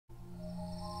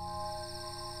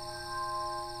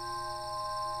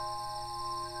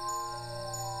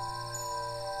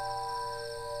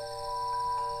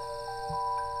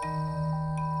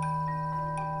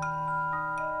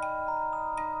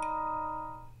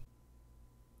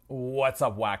What's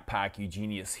up, Whack Pack?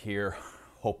 Eugenius here.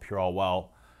 Hope you're all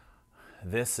well.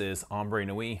 This is Ambre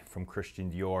Nuit from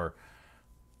Christian Dior,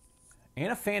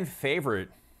 and a fan favorite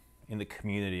in the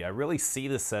community. I really see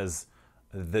this as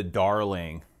the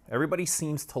darling. Everybody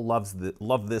seems to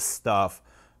love this stuff,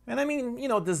 and I mean, you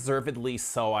know, deservedly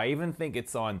so. I even think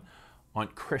it's on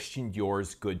Christian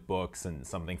Dior's good books, and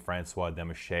something Francois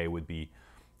Demichet would be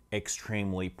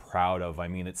extremely proud of. I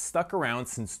mean, it's stuck around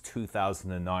since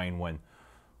 2009, when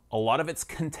a lot of its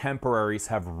contemporaries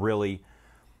have really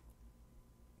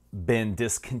been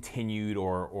discontinued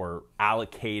or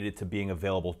allocated to being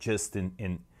available just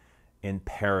in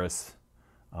Paris,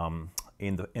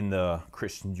 in the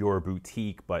Christian Dior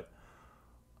boutique. But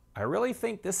I really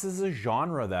think this is a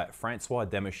genre that Francois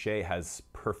Demichet has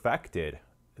perfected.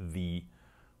 The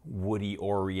woody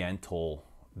oriental,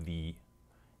 the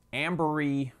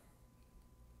ambery,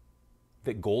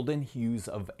 the golden hues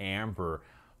of amber.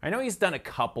 I know he's done a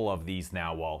couple of these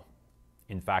now. Well,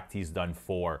 in fact, he's done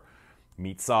 4.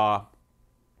 Mitza,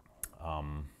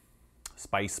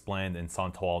 Spice Blend, and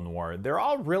Santal Noir. They're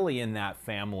all really in that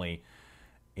family.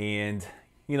 And,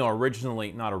 you know,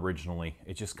 not originally,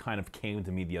 it just kind of came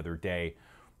to me the other day.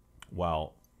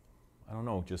 Well, I don't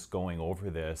know, just going over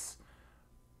this,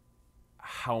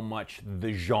 how much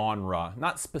the genre,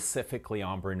 not specifically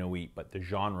Ambre Nuit, but the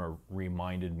genre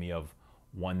reminded me of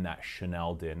one that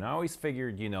Chanel did. And I always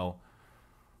figured, you know,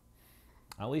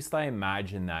 at least I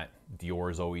imagine that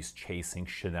Dior is always chasing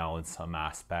Chanel in some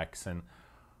aspects, and I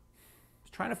was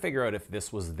trying to figure out if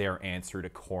this was their answer to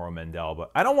Coromandel.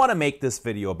 But I don't want to make this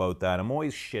video about that. I'm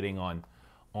always shitting on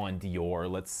Dior.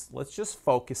 Let's just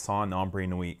focus on Ambre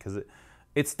Nuit, because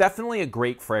it's definitely a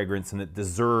great fragrance, and it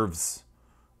deserves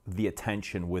the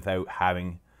attention without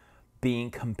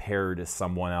being compared to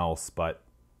someone else. But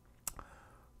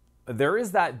there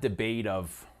is that debate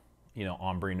of, you know,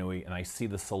 Ambre Nuit, and I see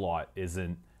this a lot, is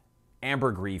an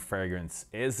ambergris fragrance.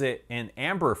 Is it an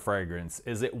amber fragrance?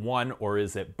 Is it one, or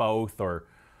is it both? Or,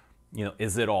 you know,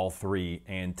 is it all three?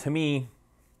 And to me,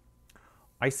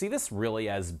 I see this really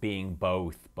as being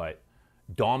both, but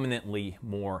dominantly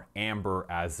more amber,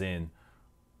 as in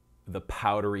the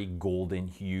powdery golden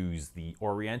hues, the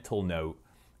oriental note,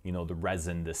 you know, the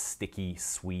resin, the sticky,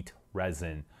 sweet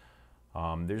resin.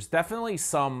 There's definitely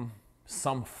some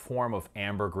form of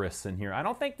ambergris in here. I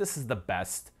don't think this is the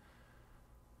best.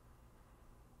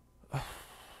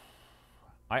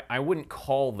 I wouldn't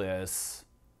call this,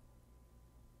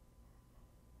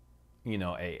 you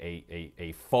know,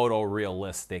 a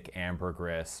photorealistic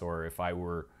ambergris, or if I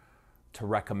were to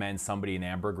recommend somebody an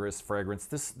ambergris fragrance,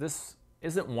 this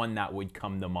isn't one that would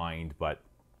come to mind. But,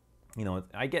 you know,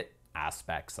 I get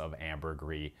aspects of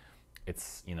ambergris.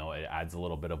 It's, you know, it adds a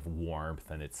little bit of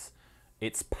warmth, and it's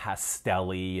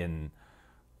pastel-y and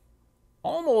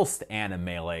almost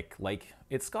animalic. Like,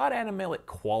 it's got animalic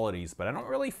qualities, but I don't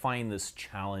really find this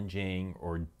challenging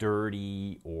or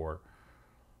dirty, or,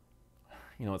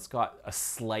 you know, it's got a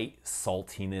slight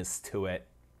saltiness to it.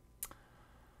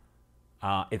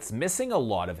 It's missing a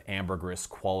lot of ambergris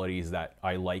qualities that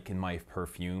I like in my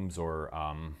perfumes, or,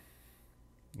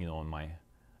 you know, in my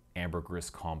ambergris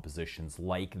compositions,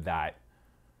 like that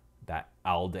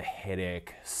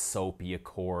aldehydic, soapy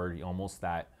accord, almost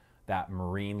that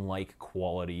marine-like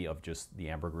quality of just the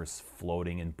ambergris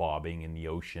floating and bobbing in the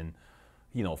ocean,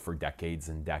 you know, for decades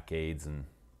and decades. And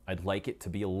I'd like it to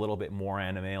be a little bit more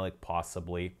animalic,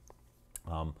 possibly.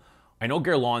 I know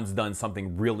Guerlain's done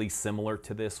something really similar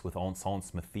to this with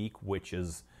Encens Mythique, which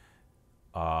is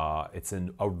it's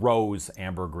a rose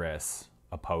ambergris,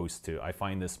 opposed to, I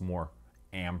find this more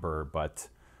amber, but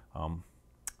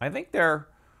I think their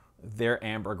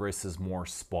ambergris is more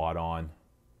spot on,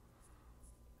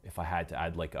 if I had to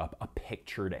add like a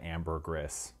picture to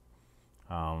ambergris.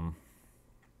 But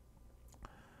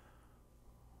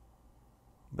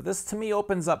this to me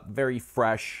opens up very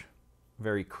fresh,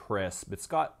 very crisp. It's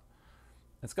got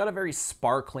a very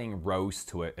sparkling rose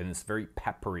to it, and it's very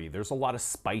peppery. There's a lot of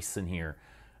spice in here.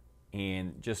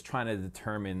 And just trying to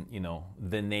determine, you know,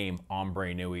 the name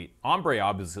Ambre Nuit. Ambre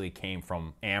obviously came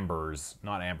from ambers,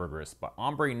 not ambergris, but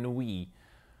Ambre Nuit.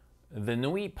 The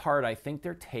Nuit part, I think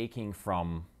they're taking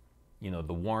from, you know,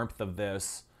 the warmth of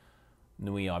this.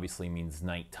 Nuit obviously means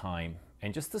nighttime.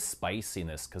 And just the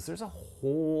spiciness, because there's a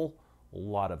whole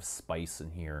lot of spice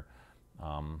in here.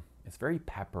 It's very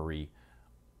peppery.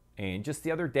 And just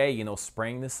the other day, you know,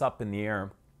 spraying this up in the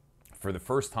air, for the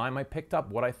first time, I picked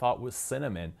up what I thought was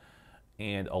cinnamon.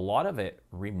 And a lot of it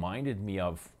reminded me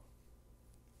of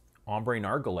Ambre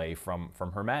Narguilé from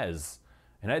Hermès.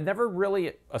 And I'd never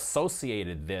really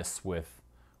associated this with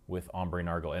Ambre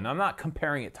Narguilé. And I'm not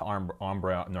comparing it to Ambre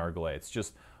Narguilé. It's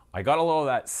just, I got a little of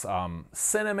that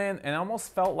cinnamon, and I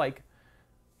almost felt like,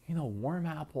 you know, warm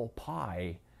apple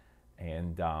pie.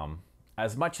 And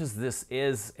as much as this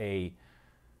is a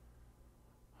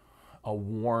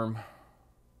warm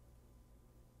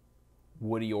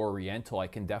woody oriental, I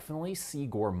can definitely see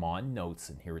gourmand notes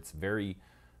in here.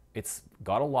 It's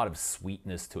got a lot of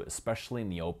sweetness to it, especially in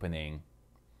the opening.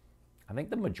 I think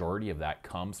the majority of that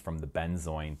comes from the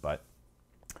benzoin, but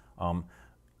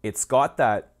it's got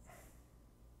that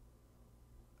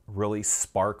really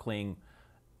sparkling,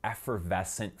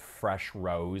 effervescent, fresh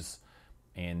rose,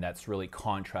 and that's really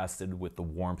contrasted with the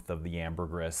warmth of the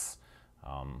ambergris.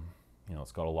 You know,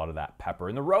 it's got a lot of that pepper.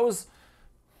 And the rose,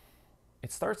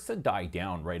 it starts to die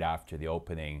down right after the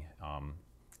opening.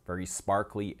 Very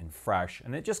sparkly and fresh,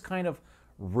 and it just kind of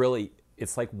really,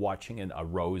 it's like watching a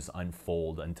rose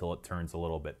unfold until it turns a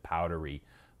little bit powdery.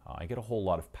 I get a whole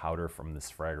lot of powder from this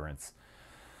fragrance.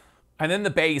 And then the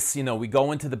base, you know, we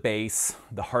go into the base,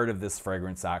 the heart of this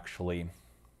fragrance actually,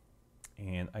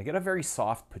 and I get a very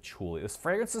soft patchouli. This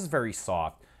fragrance is very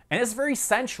soft, and it's very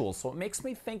sensual, so it makes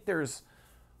me think there's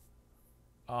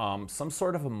some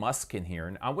sort of a musk in here.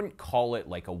 And I wouldn't call it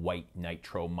like a white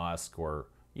nitro musk or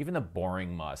even a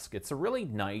boring musk. It's a really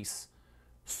nice,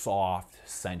 soft,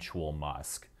 sensual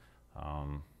musk.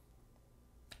 At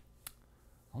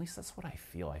least that's what I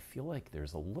feel. I feel like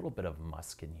there's a little bit of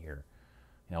musk in here.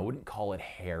 You know, I wouldn't call it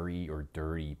hairy or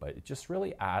dirty, but it just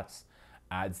really adds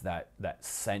that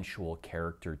sensual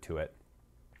character to it.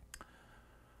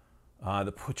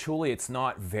 The patchouli, it's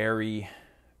not very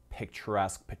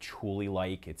picturesque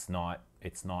patchouli-like. It's not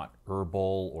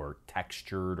herbal or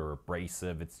textured or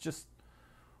abrasive. It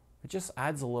just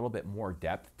adds a little bit more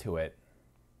depth to it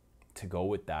to go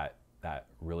with that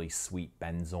really sweet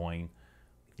benzoin,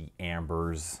 the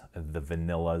ambers, the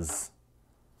vanillas.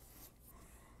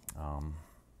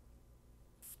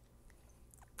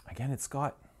 Again, it's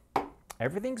got,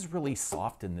 everything's really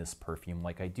soft in this perfume.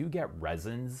 Like I do get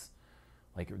resins,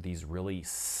 like these really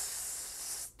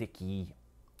sticky,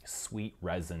 sweet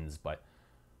resins, but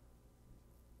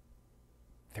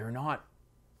they're not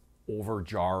over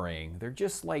jarring. They're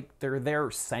just like, they're there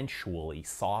sensually,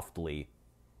 softly.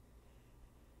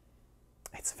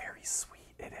 It's very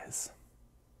sweet, it is.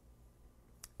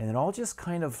 And it all just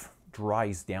kind of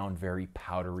dries down very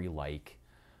powdery like.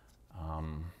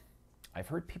 I've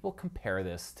heard people compare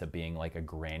this to being like a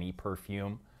granny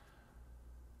perfume.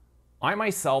 I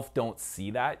myself don't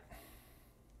see that.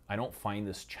 I don't find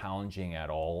this challenging at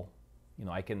all. You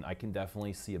know, I can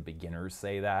definitely see a beginner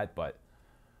say that, but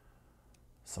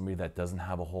somebody that doesn't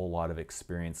have a whole lot of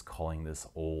experience calling this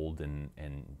old and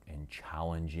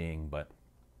challenging. But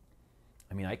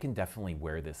I mean, I can definitely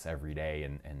wear this every day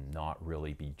and not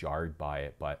really be jarred by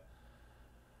it. But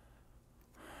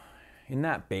in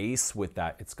that base with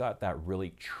that, it's got that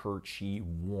really churchy,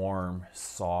 warm,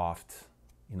 soft,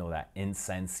 you know, that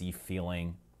incensey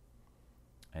feeling.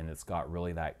 And it's got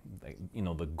really that, you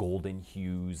know, the golden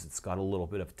hues. It's got a little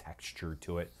bit of texture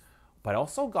to it, but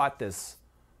also got this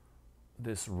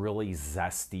really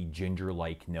zesty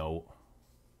ginger-like note.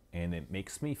 And it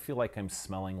makes me feel like I'm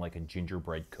smelling like a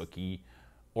gingerbread cookie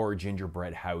or a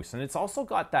gingerbread house. And it's also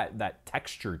got that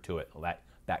texture to it,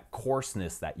 that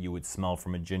coarseness that you would smell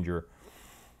from a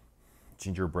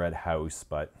gingerbread house.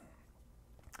 But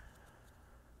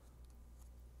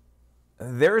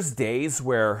there's days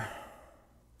where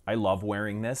I love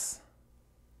wearing this,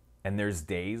 and there's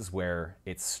days where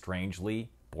it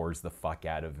strangely bores the fuck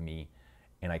out of me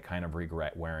and I kind of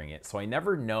regret wearing it. So I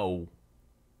never know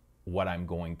what I'm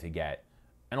going to get.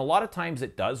 And a lot of times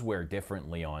it does wear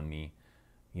differently on me,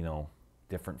 you know,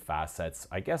 different facets.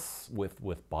 I guess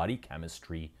with body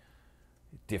chemistry,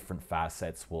 different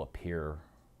facets will appear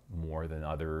more than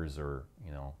others, or,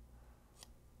 you know,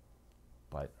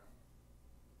 but,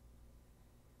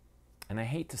 and I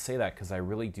hate to say that because I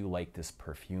really do like this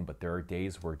perfume, but there are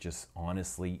days where it just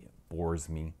honestly bores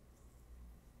me.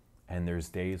 And there's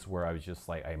days where I was just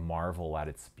like, I marvel at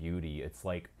its beauty. It's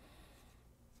like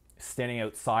standing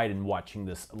outside and watching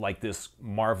this, like this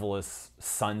marvelous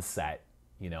sunset,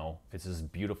 you know, it's this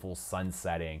beautiful sun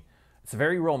setting. It's a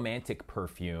very romantic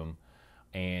perfume,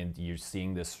 and you're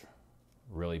seeing this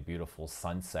really beautiful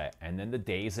sunset. And then the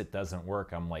days it doesn't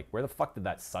work, I'm like, where the fuck did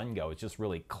that sun go? It's just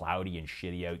really cloudy and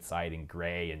shitty outside and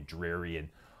gray and dreary, and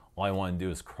all I want to do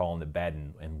is crawl into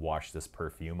bed and wash this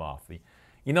perfume off.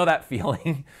 You know that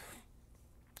feeling?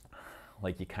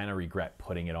 Like you kind of regret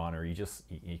putting it on, or you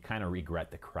kind of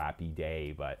regret the crappy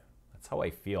day. But that's how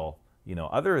I feel. You know,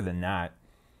 other than that,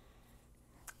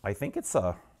 I think it's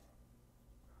a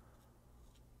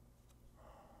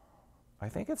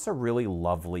really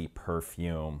lovely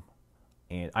perfume.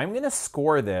 And I'm going to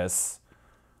score this.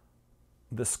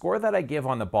 The score that I give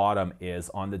on the bottom is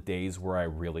on the days where I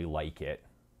really like it.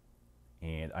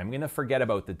 And I'm going to forget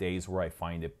about the days where I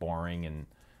find it boring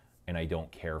and I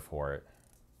don't care for it.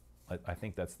 I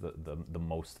think that's the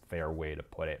most fair way to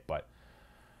put it. But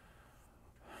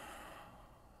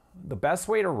the best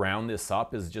way to round this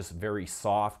up is just very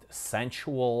soft,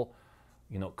 sensual,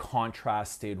 you know,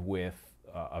 contrasted with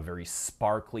a very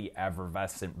sparkly,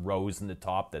 effervescent rose in the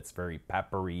top that's very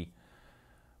peppery.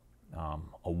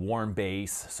 A warm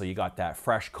base, so you got that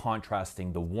fresh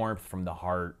contrasting, the warmth from the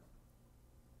heart.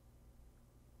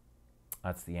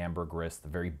 That's the ambergris, the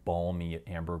very balmy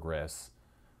ambergris.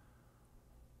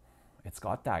 It's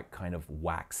got that kind of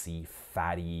waxy,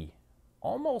 fatty,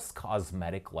 almost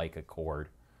cosmetic-like accord.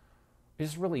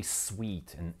 It's really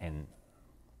sweet and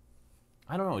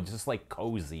I don't know, just like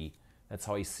cozy. That's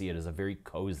how I see it, as a very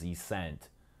cozy scent.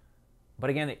 But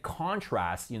again, it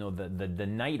contrasts, you know, the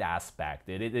night aspect.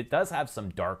 It does have some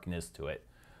darkness to it,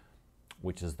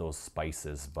 which is those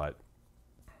spices. But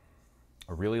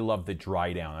I really love the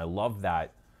dry down. I love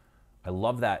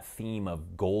that theme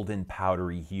of golden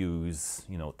powdery hues,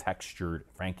 you know, textured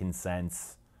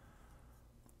frankincense,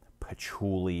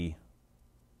 patchouli.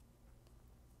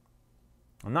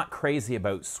 I'm not crazy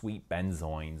about sweet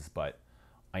benzoins, but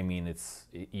I mean,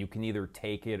 you can either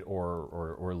take it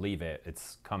or leave it.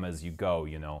 It's come as you go,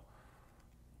 you know.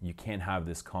 You can't have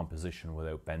this composition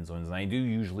without benzoins. And I do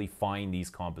usually find these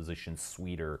compositions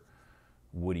sweeter,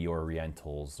 woody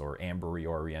orientals or ambery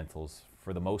orientals.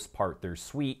 For the most part, they're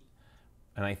sweet.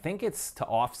 And I think it's to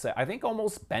offset. I think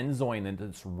almost benzoin in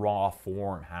its raw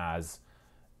form has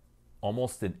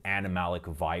almost an animalic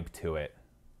vibe to it,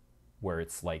 where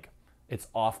it's like, it's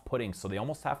off-putting. So they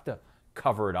almost have to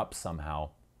cover it up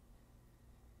somehow.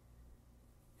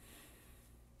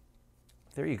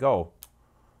 There you go.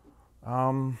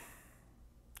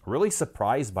 Really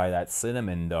surprised by that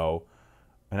cinnamon though.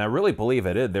 And I really believe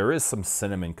it is. There is some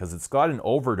cinnamon because it's got an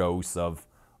overdose of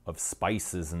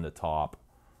spices in the top.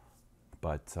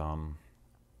 But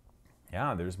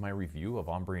yeah, there's my review of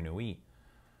Ambre Nuit.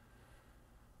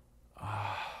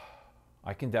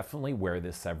 I can definitely wear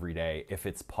this every day if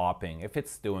it's popping. If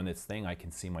it's doing its thing, I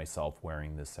can see myself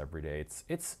wearing this every day.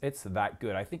 It's that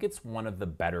good. I think it's one of the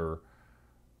better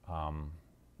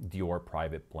Dior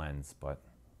private blends. But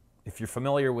if you're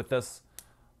familiar with this,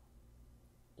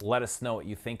 let us know what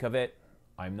you think of it.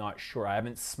 I'm not sure. I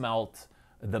haven't smelt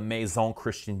the Maison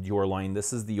Christian Dior line.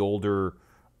 This is the older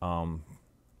from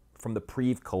the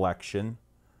Prive collection.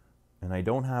 And I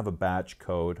don't have a batch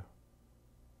code.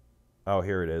 Oh,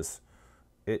 here it is.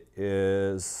 It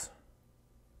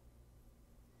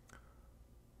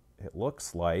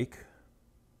looks like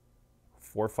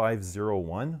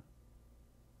 4501.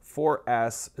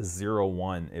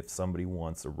 4S01 if somebody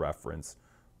wants a reference,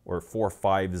 or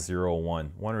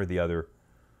 4501, one or the other.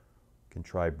 Can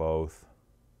try both.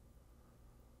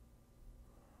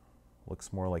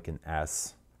 Looks more like an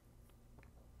S.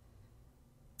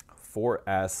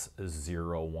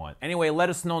 4S01. Anyway, let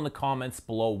us know in the comments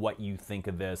below what you think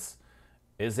of this.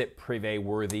 Is it privé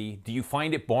worthy? Do you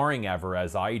find it boring ever,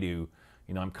 as I do?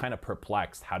 You know, I'm kind of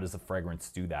perplexed. How does a fragrance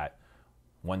do that?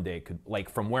 One day it could, like,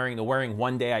 from wearing to wearing,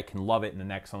 one day I can love it, and the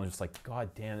next one I'm just like,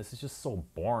 God damn, this is just so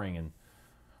boring, and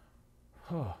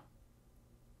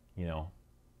you know,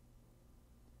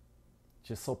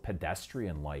 just so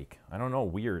pedestrian-like. I don't know,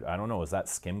 weird. I don't know, is that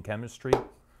skim chemistry?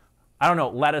 I don't know,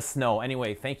 let us know.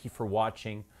 Anyway, thank you for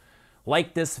watching.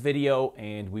 Like this video,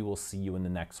 and we will see you in the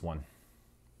next one.